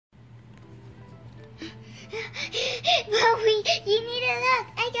Barbie, you need to look.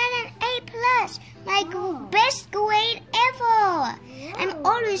 I got an A+. My best grade ever. I'm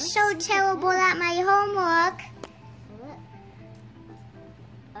always so terrible at my homework.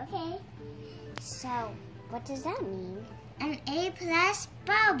 Okay. So, what does that mean? An A+,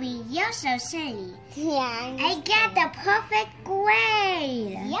 Barbie. You're so silly. Yeah, I got the perfect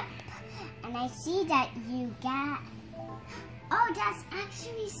grade. Yep. And I see that you got... Oh, that's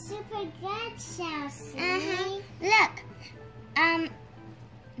actually super good, Chelsea. Look,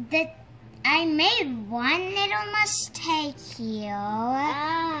 I made one little mistake here,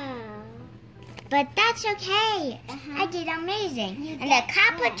 but that's okay. I did amazing. And the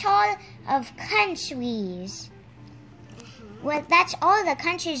capital of countries. Well, that's all the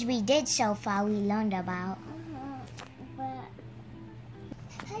countries we did so far. We learned about. But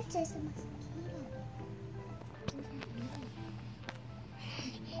that's just a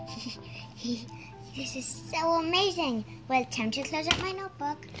This is so amazing. Well, time to close up my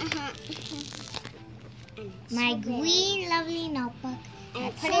notebook. My green, lovely notebook. And I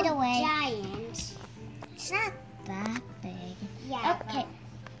it's put so it away. Giant. It's not that big. Yeah. Okay.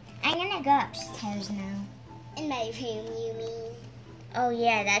 I'm gonna go upstairs now. In my room, you mean? Oh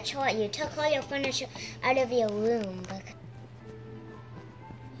yeah, that's right. You took all your furniture out of your room.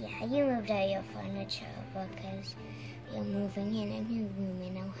 Yeah, you moved all your furniture because you're moving in a new room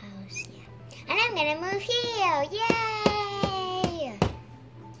in our house. Yeah. And I'm gonna move here. Yay!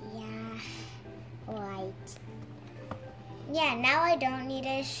 Yeah. Right. Yeah, now I don't need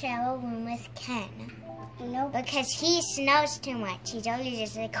to share a room with Ken. No, because he snores too much. He's always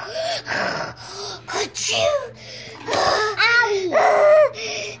just like,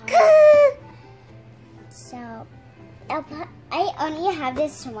 So, I only have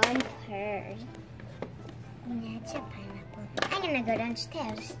this one bird. That's a pineapple. I'm gonna go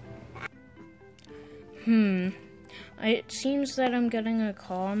downstairs. It seems that I'm getting a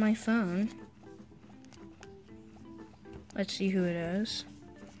call on my phone. Let's see who it is.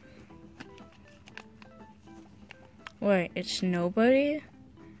 Wait, it's nobody?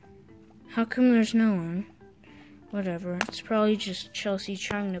 How come there's no one? Whatever, it's probably just Chelsea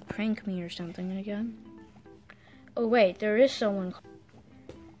trying to prank me or something again. Oh wait, there is someone.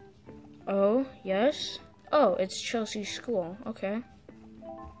 Oh, yes? Oh, it's Chelsea's school, okay.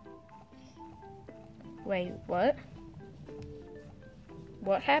 Wait, what?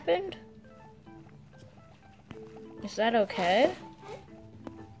 What happened? Is that okay?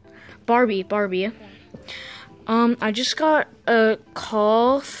 Barbie. I just got a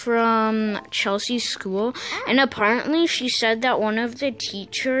call from Chelsea's school, and apparently she said that one of the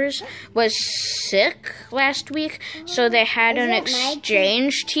teachers was sick last week, so they had an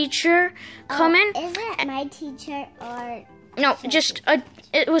exchange teacher come in. Is it my teacher or... No, just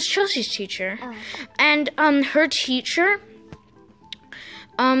it was Chelsea's teacher. And her teacher,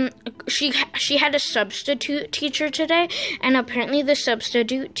 she had a substitute teacher today, and apparently the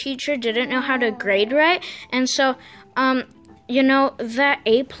substitute teacher didn't know how to grade right, and so you know, that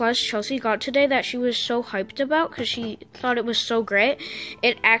A+ Chelsea got today that she was so hyped about because she thought it was so great,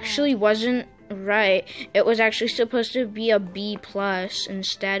 it actually wasn't right. It was actually supposed to be a B+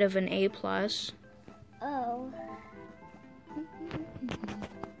 instead of an A+. Oh.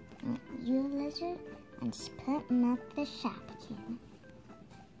 You lizard and splitting up the Shopkin.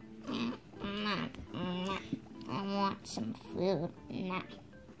 I want some food.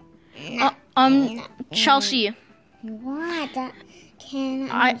 Chelsea. What? Can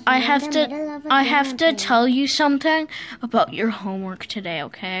I have to tell you something about your homework today,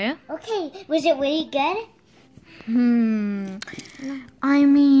 okay? Okay, was it really good? I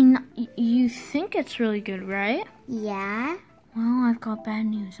mean, you think it's really good, right? Yeah. Well, I've got bad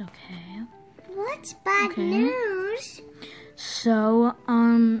news, okay? What's bad news? So,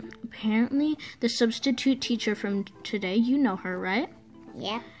 apparently the substitute teacher from today, you know her, right?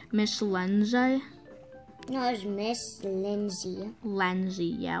 Yeah. Miss Lindsay? No, it's Miss Lindsay. Lindsay,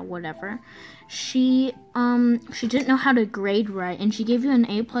 yeah, whatever. She didn't know how to grade right, and she gave you an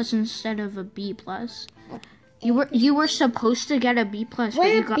A+ instead of a B+. You were supposed to get a B+. Well,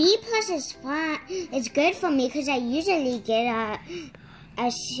 a B+ is fine. It's good for me because I usually get a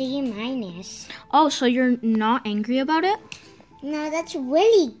C-. Oh, so you're not angry about it? No, that's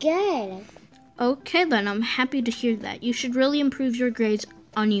really good. Okay, then I'm happy to hear that. You should really improve your grades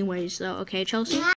anyways, though. Okay, Chelsea?